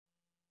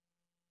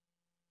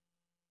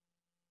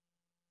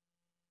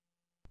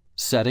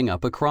Setting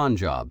up a cron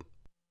job.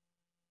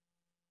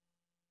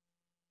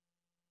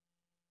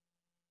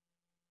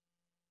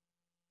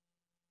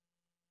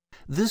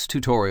 This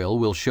tutorial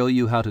will show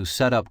you how to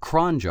set up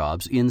cron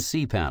jobs in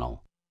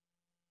cPanel.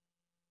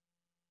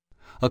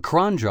 A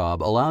cron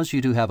job allows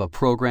you to have a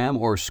program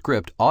or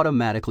script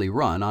automatically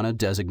run on a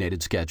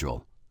designated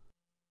schedule.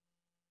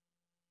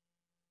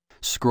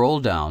 Scroll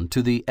down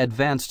to the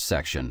Advanced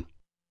section.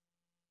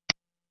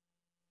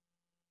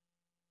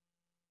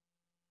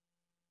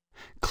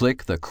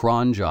 Click the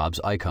cron jobs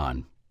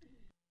icon.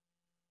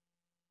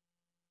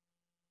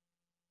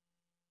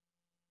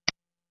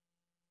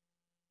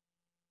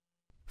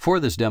 For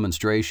this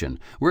demonstration,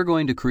 we're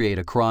going to create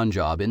a cron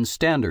job in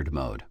standard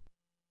mode.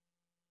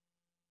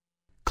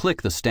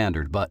 Click the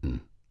Standard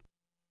button.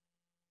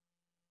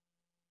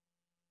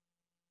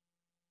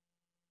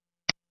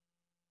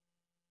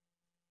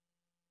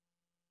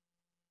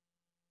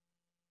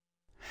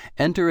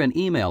 Enter an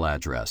email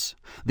address.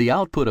 The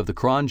output of the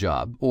cron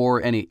job,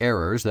 or any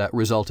errors that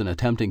result in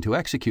attempting to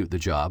execute the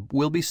job,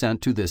 will be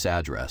sent to this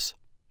address.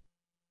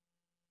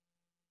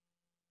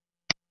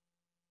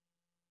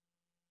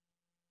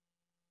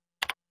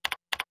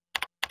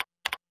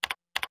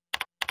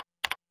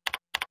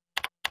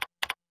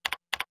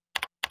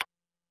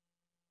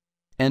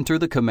 Enter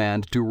the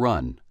command to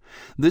run.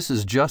 This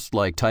is just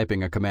like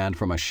typing a command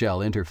from a shell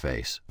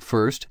interface.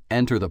 First,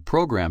 enter the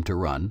program to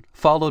run,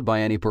 followed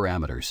by any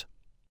parameters.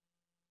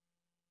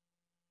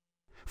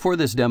 For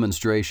this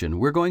demonstration,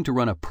 we're going to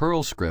run a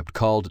Perl script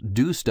called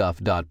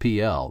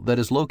dostuff.pl that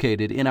is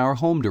located in our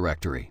home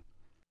directory.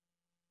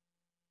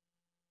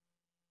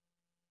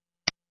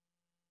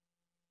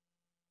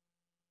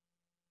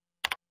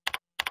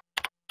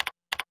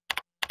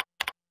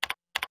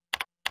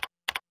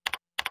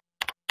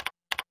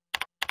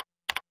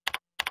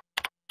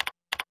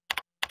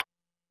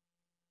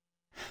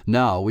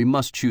 Now we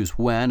must choose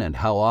when and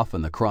how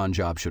often the cron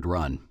job should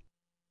run.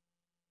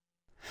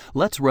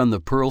 Let's run the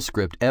Perl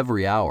script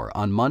every hour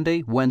on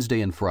Monday,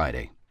 Wednesday, and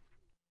Friday.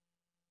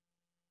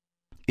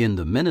 In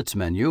the Minutes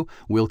menu,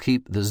 we'll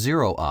keep the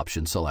 0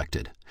 option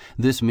selected.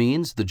 This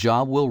means the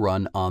job will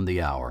run on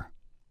the hour.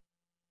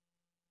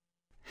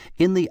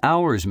 In the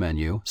Hours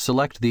menu,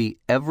 select the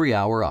Every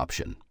Hour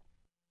option.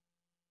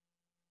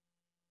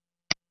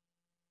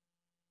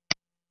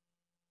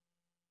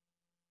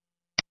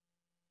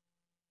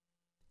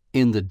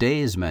 In the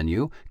Days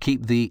menu,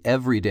 keep the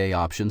Every Day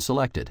option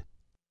selected.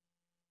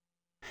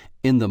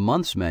 In the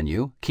Months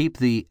menu, keep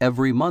the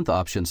Every Month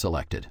option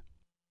selected.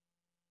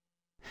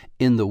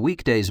 In the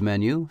Weekdays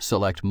menu,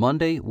 select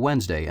Monday,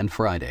 Wednesday, and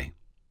Friday.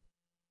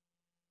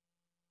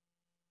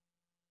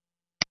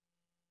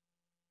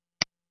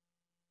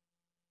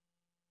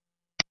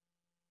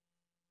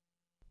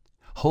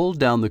 Hold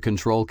down the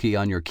Control key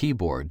on your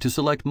keyboard to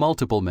select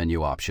multiple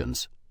menu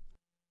options.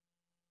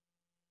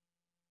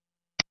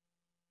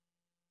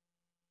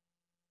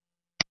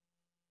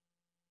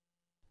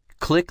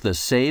 Click the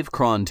Save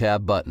Cron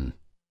tab button.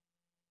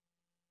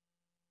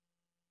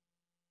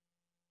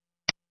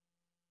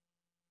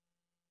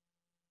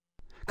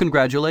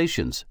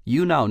 Congratulations!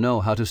 You now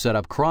know how to set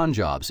up cron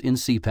jobs in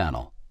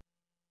cPanel.